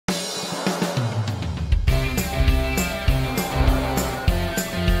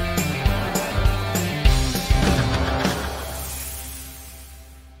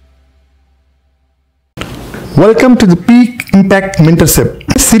Welcome to the Peak Impact Mentorship.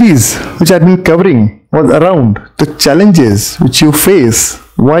 This series which I've been covering was around the challenges which you face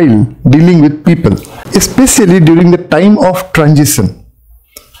while dealing with people, especially during the time of transition.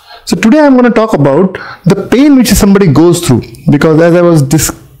 So today I'm going to talk about the pain which somebody goes through, because as I was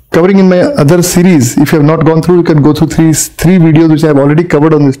covering in my other series, if you have not gone through, you can go through three videos which I have already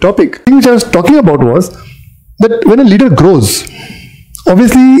covered on this topic. The thing which I was talking about was that when a leader grows,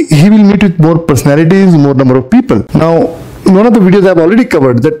 obviously he will meet with more personalities, more number of people. Now, in one of the videos I have already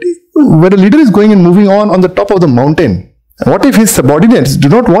covered that when a leader is going and moving on the top of the mountain, what if his subordinates do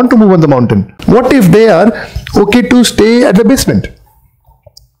not want to move on the mountain? What if they are okay to stay at the basement?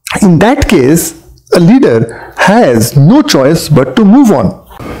 In that case, a leader has no choice but to move on.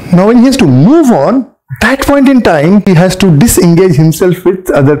 Now, when he has to move on, that point in time, he has to disengage himself with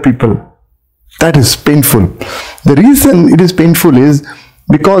other people. That is painful. The reason it is painful is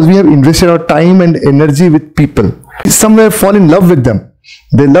because we have invested our time and energy with people. Somewhere fall in love with them.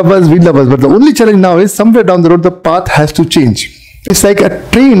 They love us, we love us. But the only challenge now is somewhere down the road, the path has to change. It's like a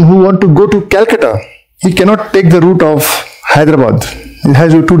train who want to go to Calcutta. He cannot take the route of Hyderabad. It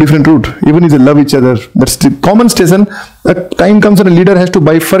has two different routes. Even if they love each other, that's the common station. A time comes when a leader has to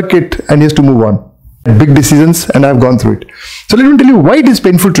bifurcate and he has to move on. Big decisions, and I've gone through it. So let me tell you why it is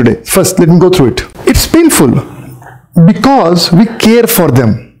painful today. First, let me go through it. It's painful because we care for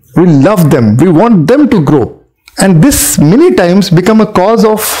them. We love them. We want them to grow. And this many times become a cause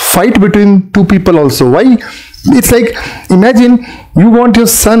of fight between two people also. Why? It's like, imagine you want your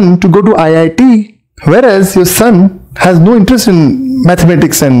son to go to IIT, whereas your son has no interest in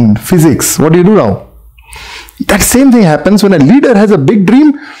mathematics and physics. What do you do now? That same thing happens when a leader has a big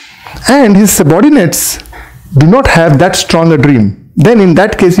dream and his subordinates do not have that strong a dream. Then in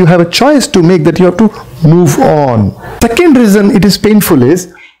that case, you have a choice to make, that you have to move on. Second reason it is painful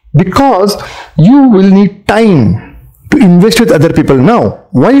is because you will need time to invest with other people. Now,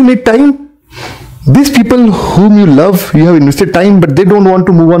 why you need time? These people whom you love, you have invested time, but they don't want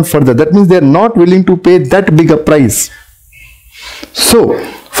to move on further. That means they are not willing to pay that big a price. So,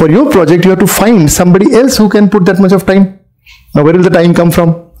 for your project, you have to find somebody else who can put that much of time. Now, where will the time come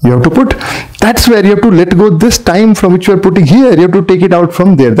from? You have to put. That's where you have to let go this time from which you are putting here. You have to take it out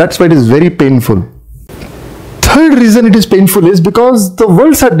from there. That's why it is very painful. Third reason it is painful is because the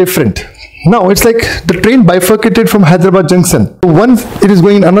worlds are different. Now, it's like the train bifurcated from Hyderabad Junction. One, it is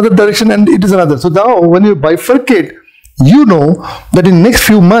going in another direction and it is another. So now, when you bifurcate, you know that in next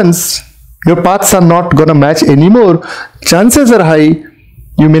few months, your paths are not going to match anymore. Chances are high,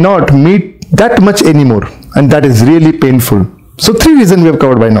 you may not meet that much anymore. And that is really painful. So 3 reasons we have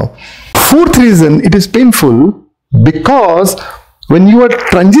covered by now. 4th reason it is painful because when you are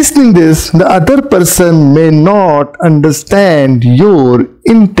transitioning this, the other person may not understand your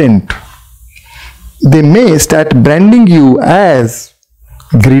intent. They may start branding you as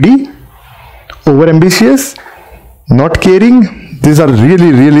greedy, overambitious, not caring. These are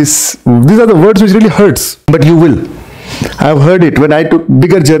the words which really hurts, but you will. I've heard it when I took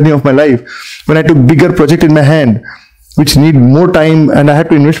bigger journey of my life, when I took bigger project in my hand, which need more time, and I had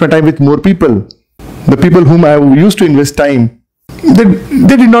to invest my time with more people. The people whom I used to invest time, they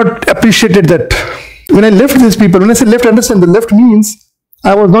did not appreciate that. When I left these people, when I say left, understand the left means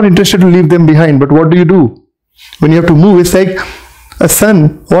I was not interested to leave them behind. But what do you do? When you have to move, it's like a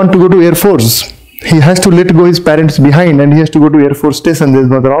son wants to go to Air Force. He has to let go his parents behind and he has to go to Air Force Station. There is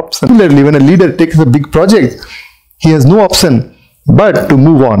no other option. Similarly, when a leader takes a big project, he has no option but to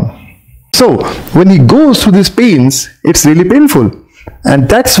move on. So, when he goes through these pains, it's really painful. And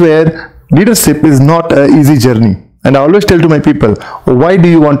that's where leadership is not an easy journey. And I always tell to my people, why do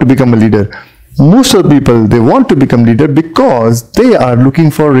you want to become a leader? Most of the people, they want to become leader because they are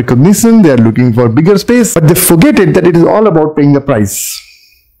looking for recognition, they are looking for bigger space, but they forget it that it is all about paying the price.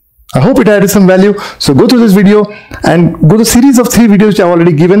 I hope it added some value. So go through this video and go to the series of 3 videos which I have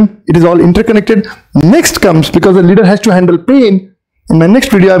already given. It is all interconnected. Next comes, because the leader has to handle pain. In my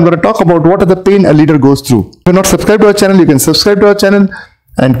next video, I'm going to talk about what are the pain a leader goes through. If you're not subscribed to our channel, you can subscribe to our channel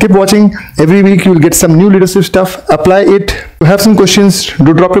and keep watching. Every week, you will get some new leadership stuff. Apply it. If you have some questions,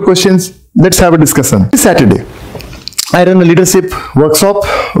 do drop your questions. Let's have a discussion. This Saturday, I run a leadership workshop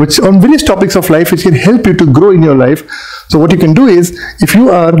which on various topics of life which can help you to grow in your life. So what you can do is, if you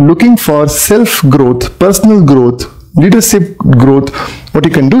are looking for self-growth, personal growth, leadership growth, what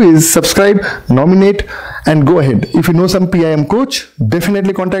you can do is subscribe, nominate, and go ahead. If you know some PIM coach,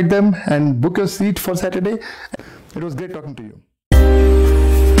 definitely contact them and book your seat for Saturday. It was great talking to you.